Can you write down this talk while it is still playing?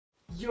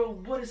Yo,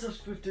 what is up,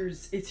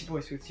 Swifters? It's your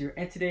boy Swift here,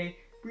 and today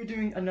we're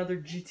doing another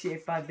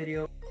GTA 5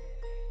 video.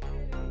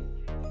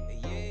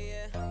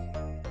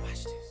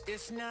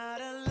 This is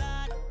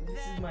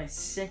my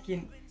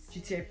second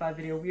GTA 5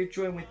 video. We are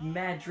joined with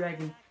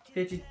MadDragon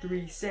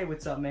 53. Say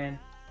what's up, man.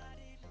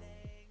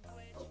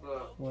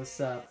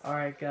 What's up?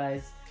 Alright,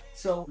 guys.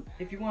 So,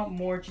 if you want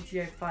more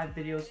GTA 5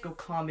 videos, go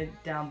comment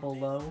down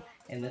below,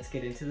 and let's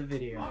get into the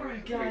video.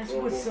 Alright, guys,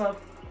 what's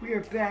up? We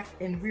are back,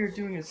 and we are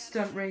doing a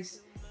stunt race.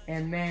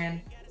 And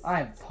man,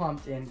 I'm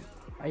pumped. And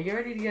are you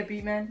ready to get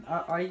beat, man?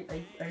 Are you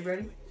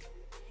ready?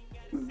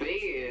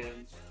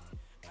 Beaten?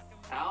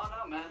 I don't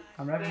know, man.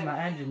 I'm revving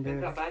my engine,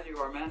 dude. That's how bad you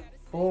are, man.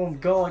 Boom,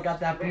 go! I got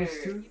that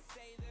boost too.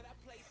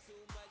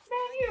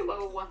 Man, you're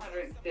level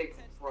 106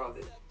 for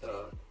this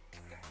stuff.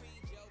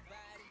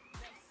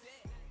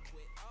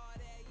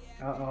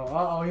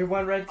 You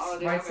won right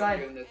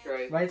side.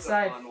 Right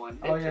side.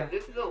 Oh yeah.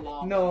 This is a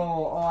long No,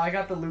 one. oh, I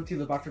got the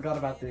loop-de-loop. I forgot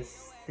about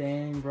this.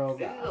 Dang, bro.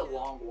 This is a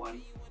long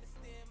one.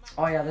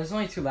 Oh yeah, there's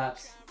only 2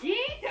 laps. Yeah,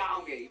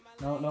 donkey.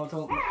 No,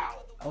 don't. Ow.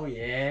 Oh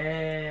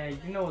yeah,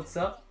 you know what's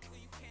up.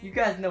 You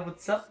guys know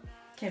what's up.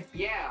 Can't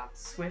be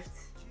Swift.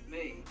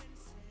 Me.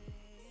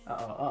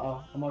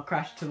 Uh-oh. I'm gonna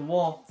crash to the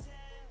wall.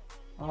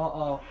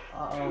 Uh-oh.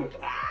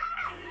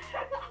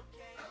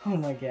 Oh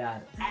my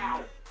god.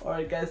 Ow.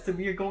 Alright guys, so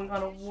we are going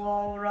on a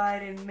wall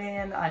ride, and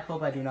man, I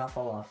hope I do not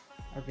fall off.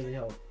 I really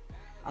hope.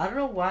 I don't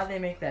know why they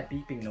make that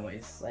beeping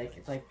noise. Like,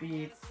 it's like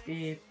beep,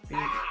 beep,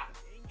 beep.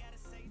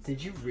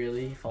 Did you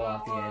really fall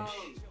off the edge?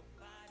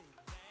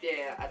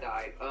 Yeah, I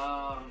died.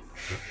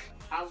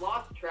 I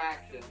lost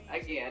traction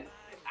again.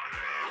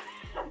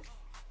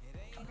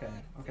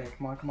 Okay,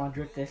 come on,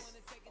 drift this.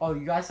 Oh,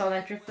 you guys saw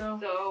that drift though?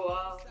 So,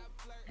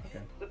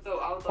 okay. So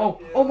I would like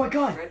to oh my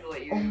god!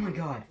 congratulate you. Oh my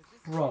god,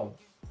 bro.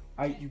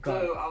 You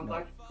got So I would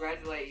like to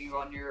congratulate you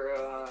on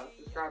your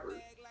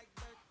subscribers.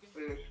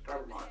 For your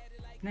subscriber mark.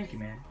 Thank you,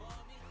 man.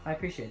 I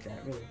appreciate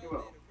that, really. You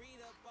will.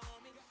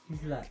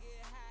 Thanks for that.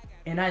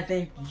 And I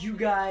thank you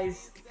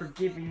guys for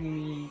giving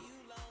me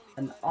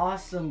an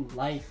awesome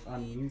life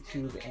on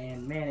YouTube.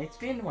 And man, it's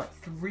been what,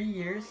 3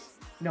 years?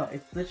 No,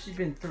 it's literally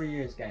been 3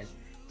 years, guys.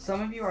 Some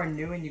of you are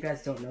new and you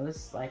guys don't know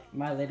this. Like,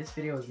 my latest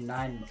video is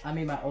my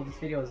oldest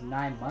video is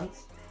 9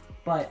 months.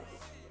 But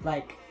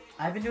like,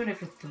 I've been doing it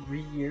for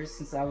 3 years,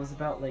 since I was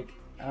about like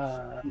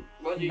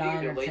what did you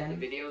 9 do, or delete 10.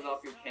 the videos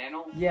off your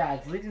channel? Yeah, I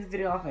deleted the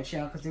video off my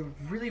channel because they were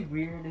really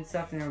weird and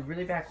stuff, and they were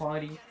really bad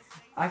quality.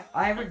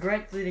 I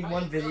regret deleting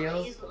one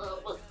video.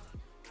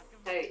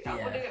 Hey, I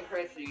wouldn't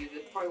impress you.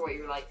 This is probably what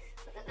you're like.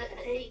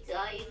 Hey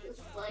guys, it's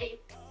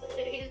like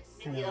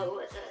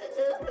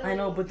I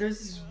know, but there's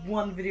this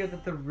one video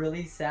that they're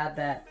really sad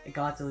that it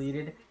got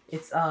deleted.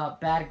 It's a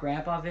bad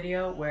grandpa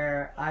video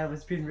where I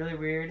was being really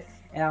weird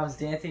and I was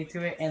dancing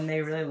to it, and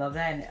they really love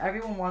that, and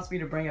everyone wants me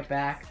to bring it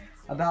back.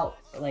 About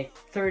like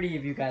 30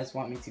 of you guys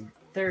want me to.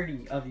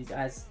 30 of you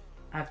guys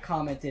have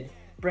commented,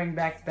 bring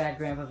back the bad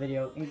grandpa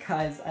video, and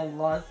guys, I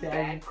lost it.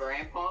 Bad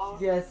grandpa?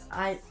 Yes,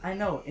 I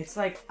know. It's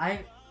like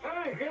Hey,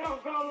 get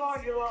off the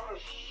line, you little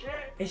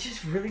shit! It's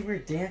just really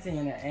weird dancing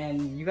in it,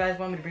 and you guys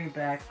want me to bring it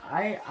back.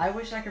 I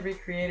wish I could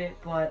recreate it,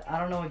 but I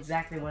don't know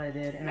exactly what I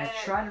did, and I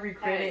tried to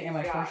recreate it in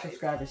my first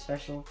subscriber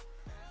special.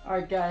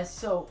 Alright guys,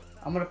 so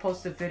I'm gonna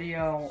post a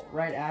video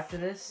right after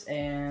this,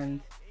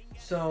 and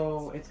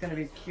so it's gonna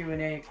be a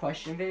Q&A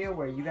question video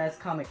where you guys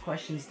comment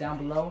questions down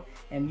below,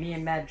 and me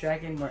and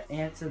MadDragon will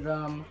answer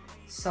them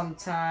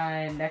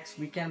sometime next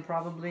weekend,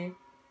 probably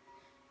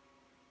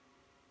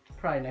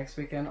next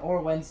weekend or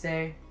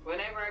Wednesday.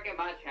 Whenever I get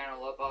my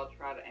channel up, I'll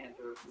try to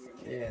answer it.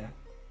 Yeah.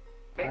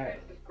 Make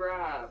sure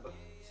to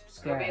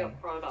subscribe. It'll be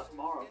up probably about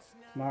tomorrow.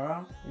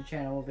 Tomorrow, your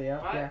channel will be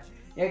up. Right.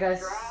 Yeah,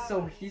 guys.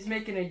 So he's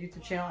making a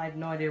YouTube channel. I have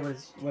no idea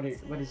what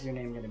is your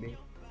name gonna be.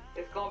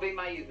 It's gonna be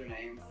my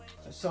username.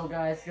 So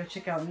guys, go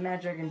check out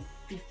MadDragon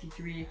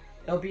 53.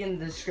 It'll be in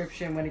the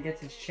description when it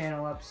gets his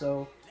channel up.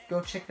 So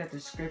go check that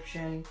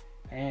description.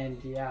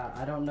 And yeah,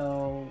 I don't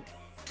know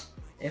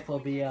if it'll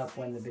be up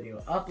when the video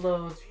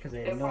uploads because I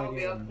have no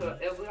idea.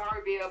 It will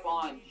already be up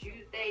on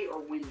Tuesday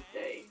or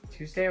Wednesday.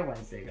 Tuesday or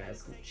Wednesday,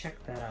 guys. Go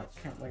check that out.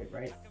 Can't wait,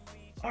 right?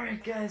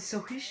 Alright guys,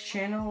 so his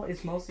channel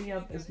is mostly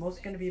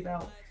gonna be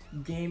about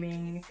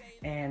gaming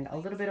and a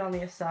little bit on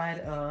the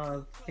side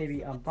of maybe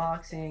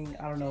unboxing.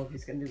 I don't know if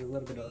he's gonna do a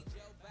little bit of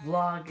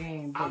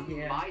vlogging, but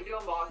I might do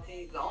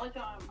unboxing. The only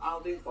time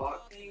I'll do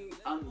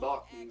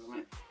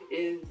unboxing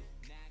is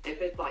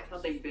if it's like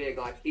something big,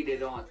 like he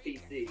did on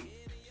PC.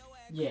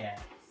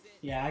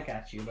 Yeah, I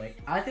got you. Like,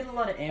 I did a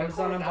lot of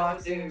Amazon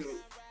unboxings,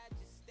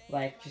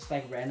 like just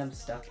like random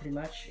stuff, pretty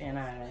much. And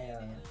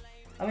I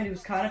mean, it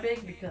was kind of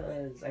big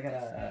because I got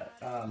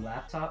a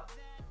laptop.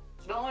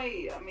 The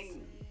only, I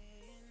mean,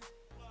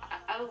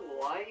 I don't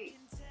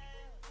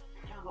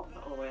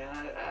know,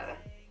 man.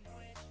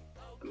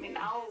 I mean,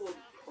 I'll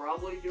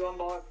probably do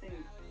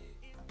unboxing,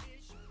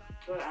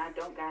 but I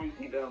don't got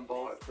anything to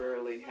unbox,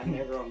 really. I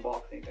never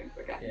unbox anything,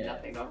 so I got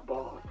nothing to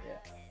unbox.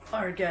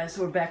 Alright guys,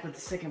 so we're back with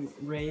the second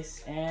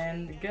race,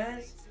 and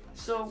guys,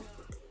 so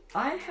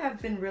I have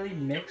been really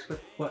mixed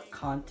with what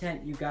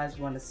content you guys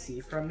want to see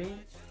from me.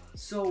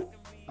 So,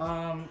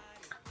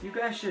 you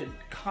guys should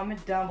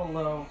comment down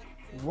below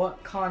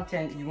what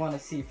content you want to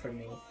see from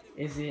me.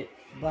 Is it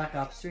Black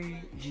Ops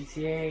 3,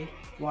 GTA?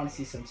 You want to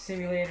see some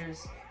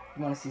simulators?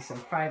 You want to see some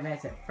Five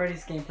Nights at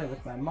Freddy's gameplay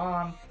with my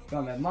mom? You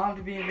want my mom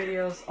to be in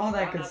videos? All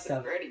that good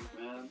stuff. Freddy's,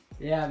 man.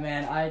 Yeah,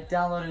 man, I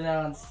downloaded it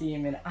on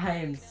Steam and I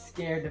am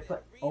scared to play.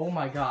 Oh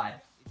my god.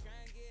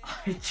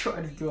 I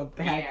tried to do a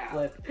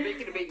backflip. Yeah,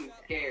 speaking of being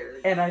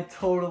scared. And I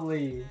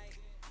totally...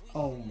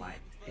 Oh my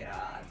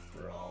god,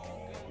 bro.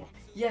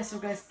 Yeah, so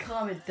guys,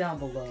 comment down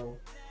below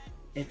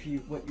if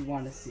what you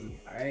want to see,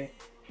 alright?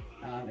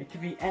 It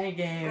could be any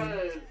game.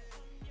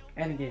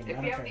 Any game. If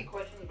you have any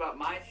questions about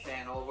my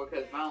channel,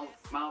 because mine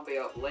will be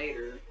up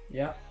later.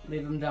 Yep,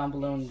 leave them down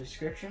below in the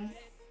description.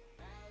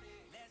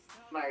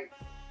 Like,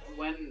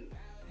 when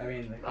the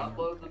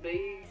uploads will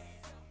be,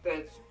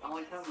 because the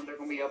only time when they're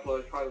going to be uploaded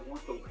is probably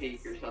once a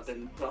week or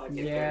something. So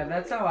yeah,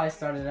 that's how I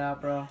started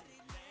out, bro.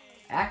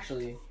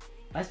 Actually,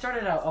 I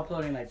started out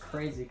uploading like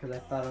crazy because I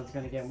thought I was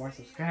going to get more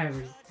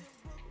subscribers.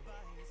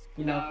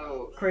 You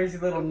know, crazy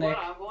little Nick.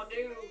 What I'm going to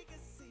do,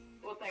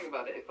 well, think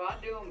about it. If I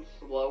do them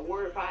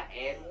slower, if I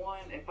add one,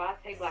 if I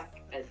take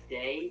like a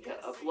day to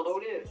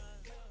upload it,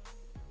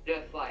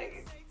 just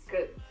like,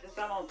 because since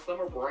I'm on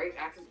summer break,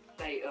 I can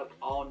stay up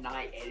all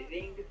night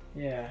editing.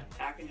 Yeah.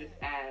 I can just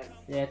add.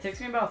 Yeah, it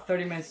takes me about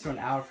 30 minutes to an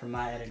hour for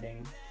my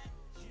editing.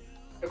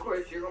 Of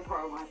course, you're going to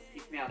probably have to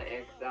teach me how to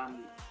edit, because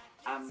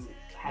I'm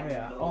having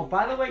Oh,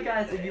 by the way,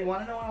 guys, if you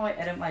want to know how I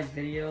edit my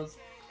videos,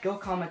 go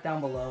comment down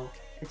below.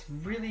 It's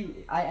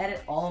really, I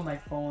edit all on my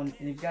phone,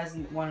 and if you guys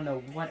want to know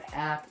what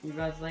app, you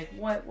guys like,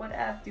 what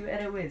app do you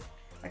edit with?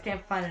 I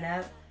can't find an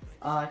app.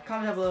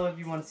 Comment down below if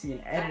you want to see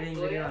an editing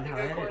video on how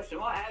I edit. Question.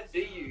 What app do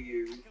you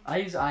use? I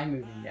use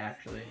iMovie,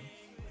 actually.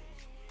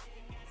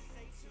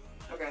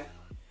 Okay.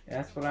 Yeah,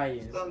 that's what I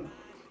use.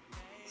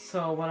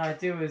 So what I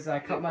do is I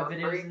cut my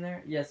videos in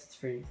there. Yes, it's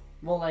free.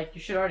 Well, like,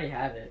 you should already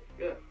have it.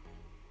 Good.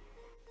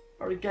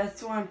 Alright guys,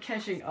 so I'm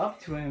catching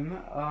up to him.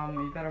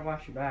 You better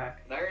watch your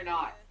back. No, you're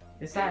not.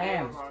 Yes, I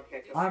am.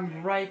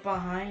 I'm right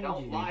behind you.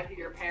 Don't lie to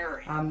your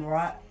parents. I'm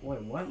right.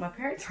 Wait, what? My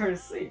parents are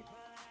asleep.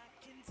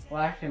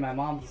 Well, actually, my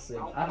mom's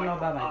asleep. I don't know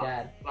about my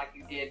dad. Like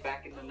you did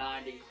back in the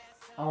 90s.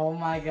 Oh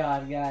my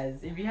god,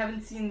 guys. If you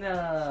haven't seen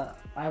the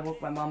I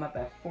Woke My Mom Up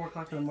at 4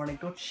 o'clock in the morning,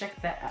 go check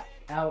that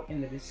out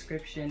in the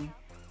description.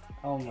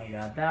 Oh my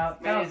god,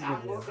 that was a good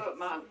video. I woke up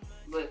my...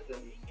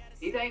 Listen,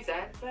 you think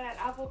that's bad?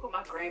 I woke up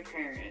my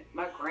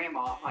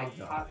grandma, like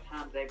 5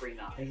 times every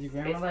night. Is your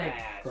grandma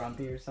like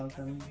grumpy or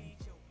something?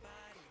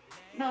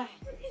 No,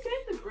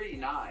 she's pretty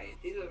nice.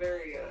 She's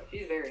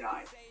very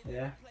nice.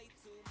 Yeah?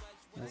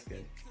 That's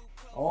good.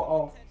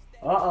 Uh-oh.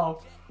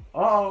 Uh-oh.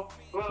 Uh-oh.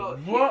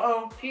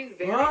 Well, she's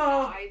very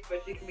nice,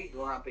 but she can be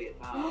grumpy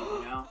at times,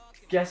 you know?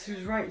 Guess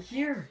who's right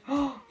here?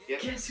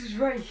 Yep. Guess who's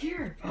right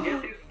here?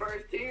 Guess who's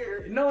first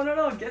here?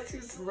 No. Guess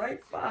who's right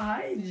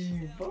behind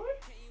you, boy?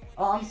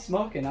 Oh, I'm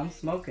smoking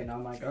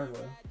on my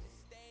gargoyle.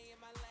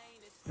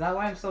 Is that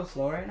why I'm so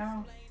slow right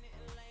now?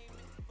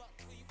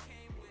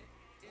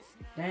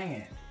 Dang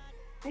it.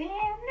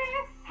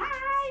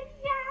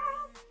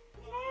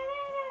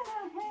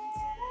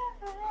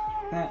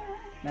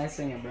 Nice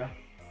singing, bro.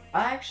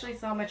 I actually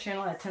thought my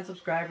channel at 10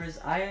 subscribers,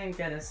 I didn't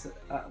get a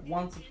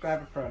 1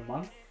 subscriber for a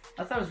month.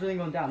 I thought it was really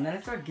going down. Then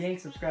I started gaining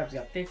subscribers. I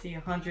got 50,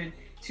 100,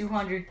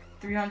 200,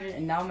 300,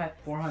 and now I'm at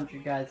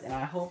 400, guys. And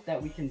I hope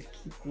that we can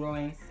keep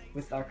growing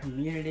with our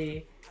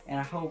community. And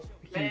I hope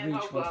we can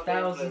reach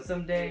 1,000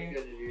 someday.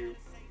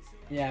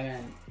 Yeah,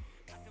 man.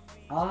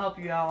 I'll help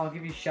you out. I'll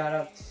give you shout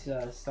outs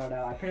to start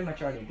out. I pretty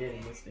much already did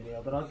in this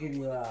video, but I'll give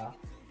you a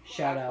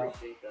shout out.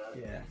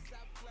 Yeah.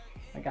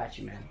 I got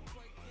you, man.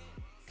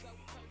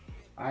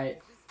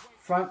 Alright.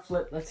 Front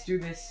flip. Let's do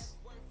this.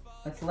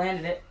 Let's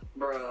land it.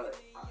 Bruh,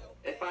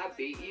 if I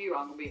beat you,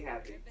 I'm gonna be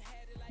happy.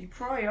 You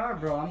probably are,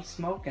 bro. I'm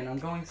smoking. I'm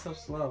going so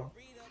slow.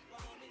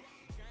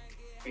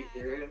 Are you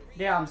serious?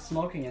 Yeah, I'm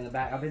smoking in the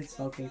back. I've been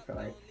smoking for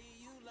like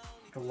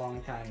a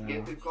long time now.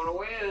 Guess who's gonna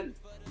win?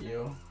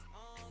 You.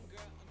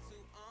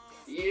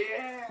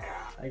 Yeah!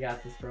 I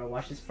got this, bro.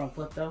 Watch this front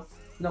flip, though.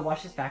 No,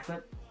 watch this back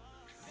flip.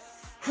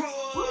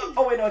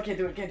 Oh, wait, no, I can't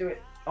do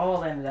it. Oh, I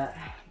landed that.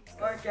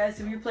 Alright, guys,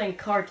 so we're playing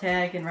car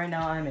tag, and right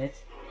now I'm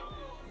it.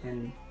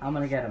 And I'm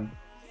gonna get him.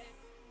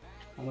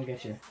 I'm gonna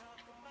get you.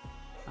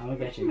 I'm gonna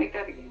get you. Make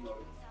that a game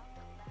mode.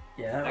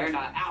 Yeah. They're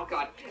not. Ow,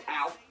 God.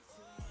 Ow.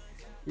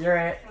 You're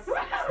it.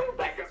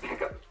 Back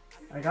up.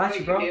 I got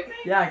you, bro.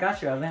 Yeah, I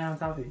got you. I landed on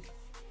top of you.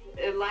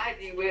 It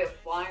lagged you with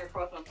flying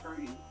across my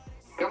screen.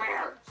 Come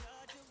here.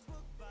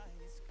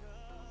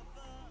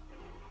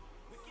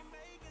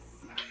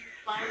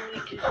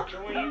 Finally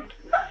destroyed.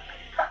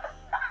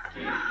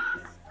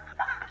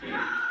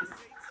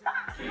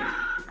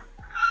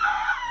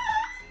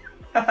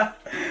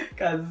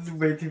 God, this is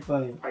way too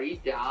funny. Are you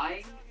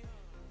dying?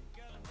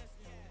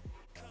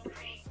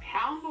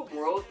 How in the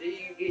world do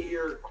you get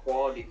your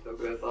quality so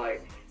good?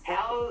 Like,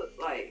 how,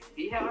 like,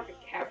 do you have like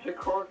a capture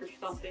card or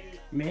something?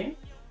 Me?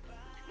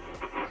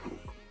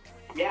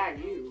 Yeah,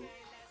 you.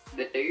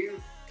 Do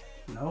you?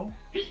 No.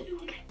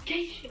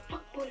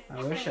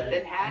 I wish I.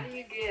 Then how do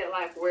you get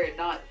like where it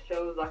not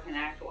shows like an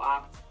actual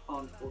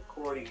iPhone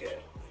recording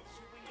it?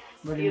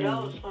 What do you mean?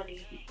 That was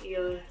funny.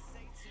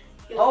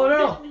 Oh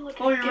no!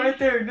 Oh, you're right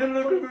there. No,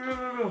 no, no, no,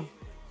 no, no.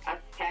 I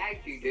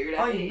tagged you, dude.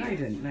 Oh, no, you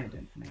didn't. No, you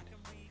didn't. No, you didn't.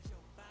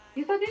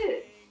 Yes, I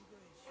did.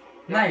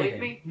 No, you believe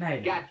didn't. me? No, you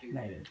didn't. Got you.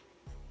 No, you didn't.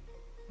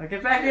 Now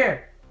get back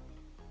here.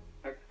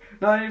 Okay.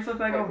 No, I need to flip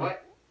back Wait, over.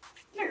 what?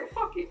 Nigga,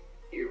 fuck you.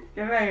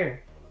 Get back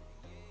here.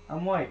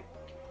 I'm white.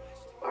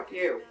 Fuck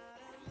you.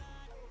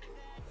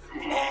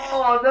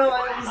 Oh no,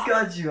 I almost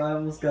got you. I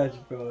almost got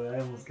you, bro. I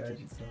almost got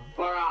you, bro.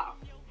 Far off.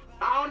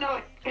 Oh no,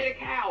 hit a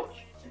couch.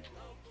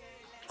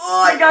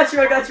 Oh, I got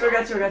you. I got you. I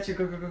got you. I got you.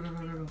 Go, go, go, go,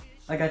 go, go, go.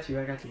 I got you.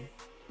 I got you.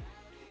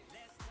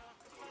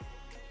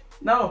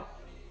 No,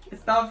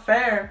 it's not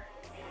fair.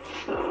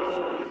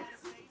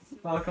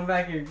 Oh, come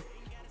back here.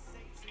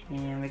 Yeah,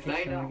 I'm gonna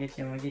get you. I'm gonna get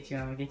you. I'm gonna get you.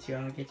 I'm gonna get you.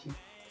 I'm gonna get you.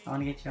 I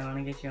wanna get you. I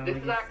wanna get you. I wanna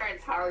This is get like our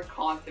entire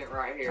content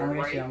right here. I'm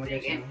gonna get you, I'm gonna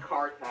Racing get you. and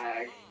car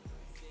tag.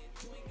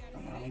 you.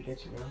 I'm gonna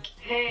get you, bro.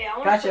 Hey, I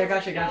want Got you. I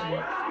got you. Got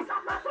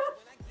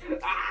you.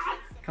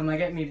 Come on,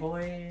 get me,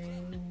 boy.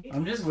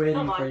 I'm just waiting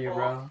Not for my you, fault.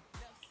 bro.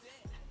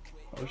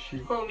 Oh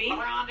shoot. Homie.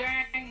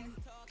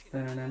 No,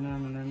 no, no, no,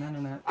 no, no, no,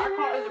 no. Our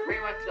cars are pretty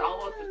much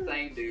almost the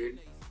same, dude.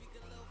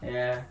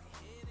 Yeah.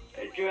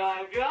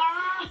 Drive.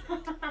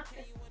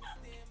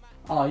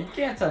 Oh, you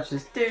can't touch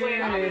this. Please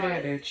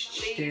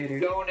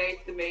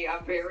donate to me.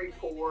 I'm very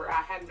poor.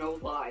 I have no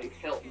life.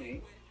 Help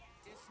me.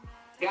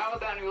 Go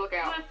down and look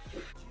out.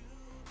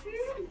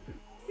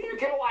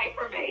 Get away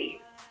from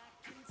me.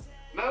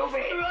 Move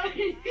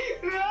it.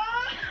 No.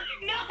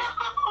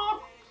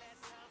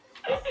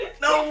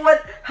 No,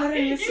 what? How did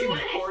I miss You you?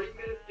 recording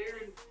this,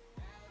 dude?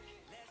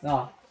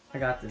 No, I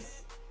got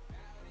this.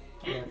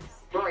 I got this.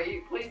 Bro,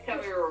 you please tell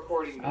me you're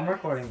recording this. I'm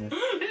recording this.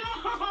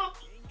 No.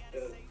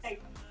 That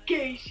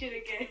gay shit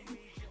again.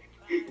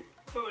 I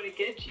wanna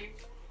get you.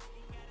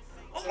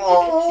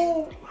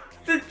 Oh,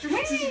 the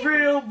drift is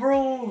real,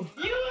 bro.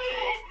 You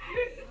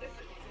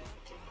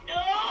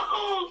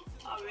no.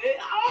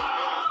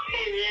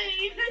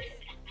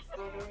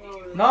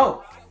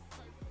 No.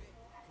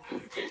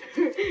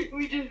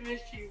 We just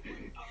missed you.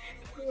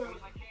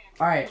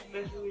 All right,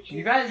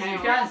 you guys,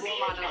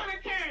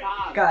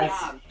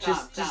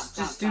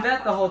 just do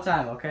that the whole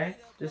time, okay?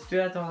 Just do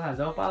that the whole time.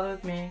 Don't bother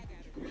with me.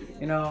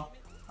 You know,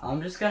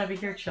 I'm just gonna be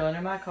here chilling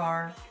in my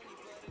car.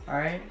 All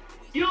right,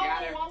 Yo,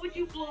 why would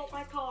you blow up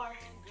my car?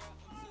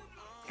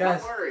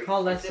 guys, Don't worry.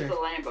 call It's Lester. just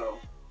a Lambo.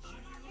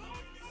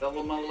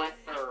 Double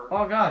molester.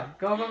 Oh God,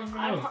 go, go, go,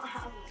 I don't go.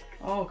 have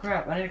Oh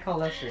crap, I need to call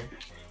Lester.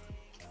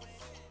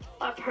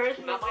 my purse,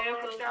 my Double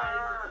vehicle.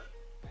 molester.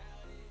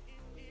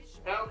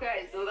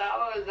 Okay, so that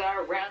was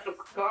our round of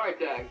car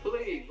tag.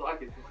 Please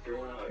like and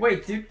subscribe.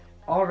 Wait, dude,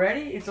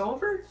 already? It's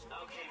over?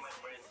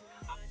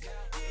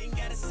 Ain't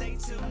gotta say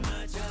too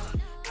much.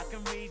 I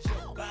can read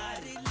your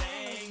body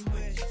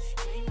language.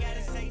 Ain't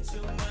gotta say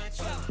too much.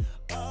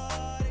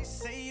 Oh, they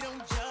say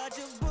don't judge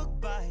a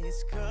book by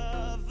its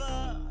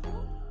cover.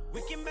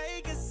 We can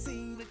make a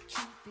scene, but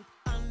keep it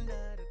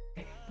under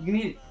the. You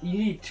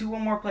need 2 or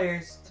more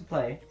players to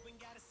play.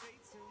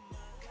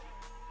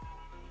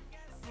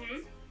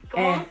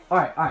 And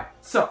alright,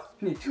 so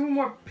you need 2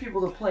 more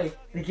people to play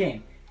the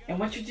game. And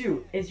what you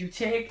do is you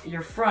take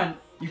your front,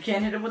 you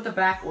can't hit him with the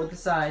back or the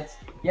sides.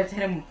 You have to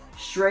hit him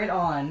straight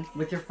on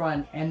with your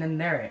front, and then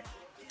there it.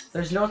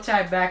 There's no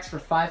tag backs for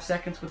 5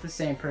 seconds with the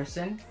same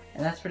person,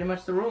 and that's pretty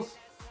much the rules.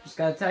 Just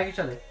gotta tag each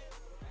other.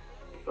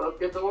 Let's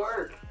get to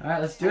work.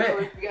 Alright, let's do So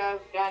it. if you guys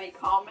got any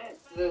comments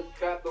to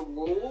scrap the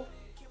rules,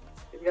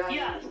 if you got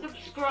Yeah, any-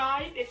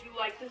 subscribe if you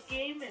like this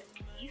game and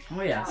peace.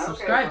 Oh yeah, Okay,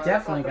 subscribe alright,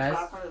 definitely, that's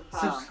guys. 500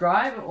 pounds.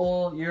 Subscribe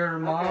or your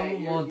mom Okay,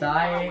 you're will not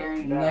die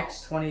wearing that.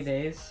 next 20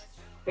 days.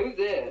 Who's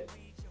it?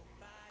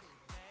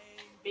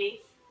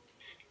 Me.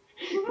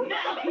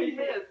 No, you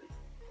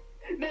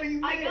missed. No, you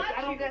missed. I got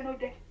I don't you. got no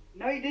damage.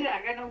 No, you didn't.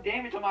 I got no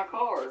damage on my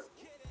car.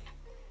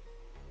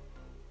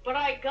 But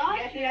I got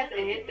You actually have to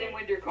hit them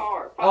with your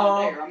car.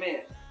 Oh. There, I'm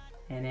in.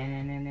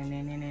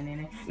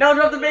 No,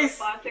 drop the base!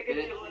 5 seconds Did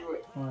it to do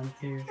it. 1,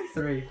 2,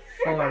 3,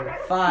 4,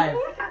 5.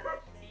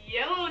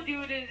 Yellow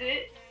dude, is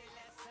it?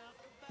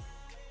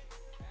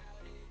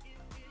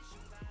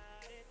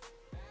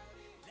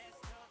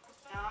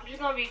 Now I'm just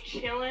gonna be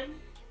chilling.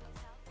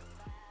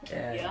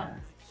 Yeah. Yeah.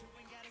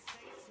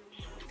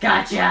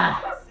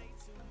 Gotcha!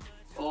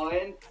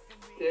 1,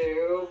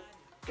 2,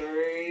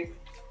 3,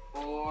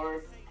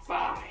 4,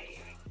 5.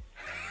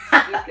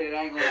 Just kidding,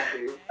 I ain't gonna laugh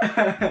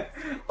at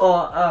you.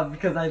 Oh,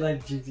 because I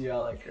like GT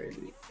out like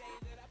crazy.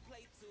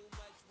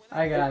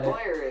 I got The it.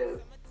 player is.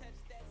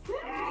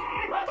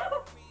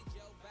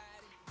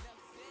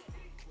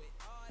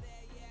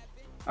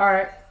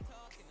 Alright.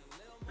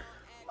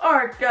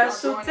 Alright guys,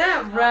 so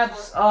that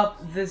wraps up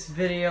this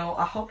video.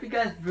 I hope you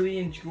guys really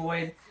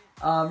enjoyed.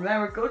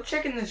 Remember, go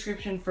check in the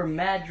description for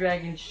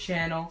MadDragon's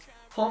channel.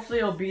 Hopefully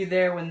it'll be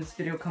there when this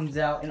video comes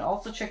out. And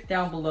also check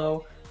down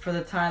below for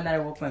the time that I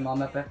woke my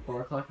mom up at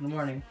 4 o'clock in the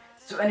morning.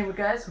 So anyway,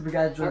 guys, hope you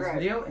guys enjoyed this Okay.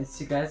 video, and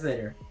see you guys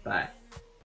later. Bye.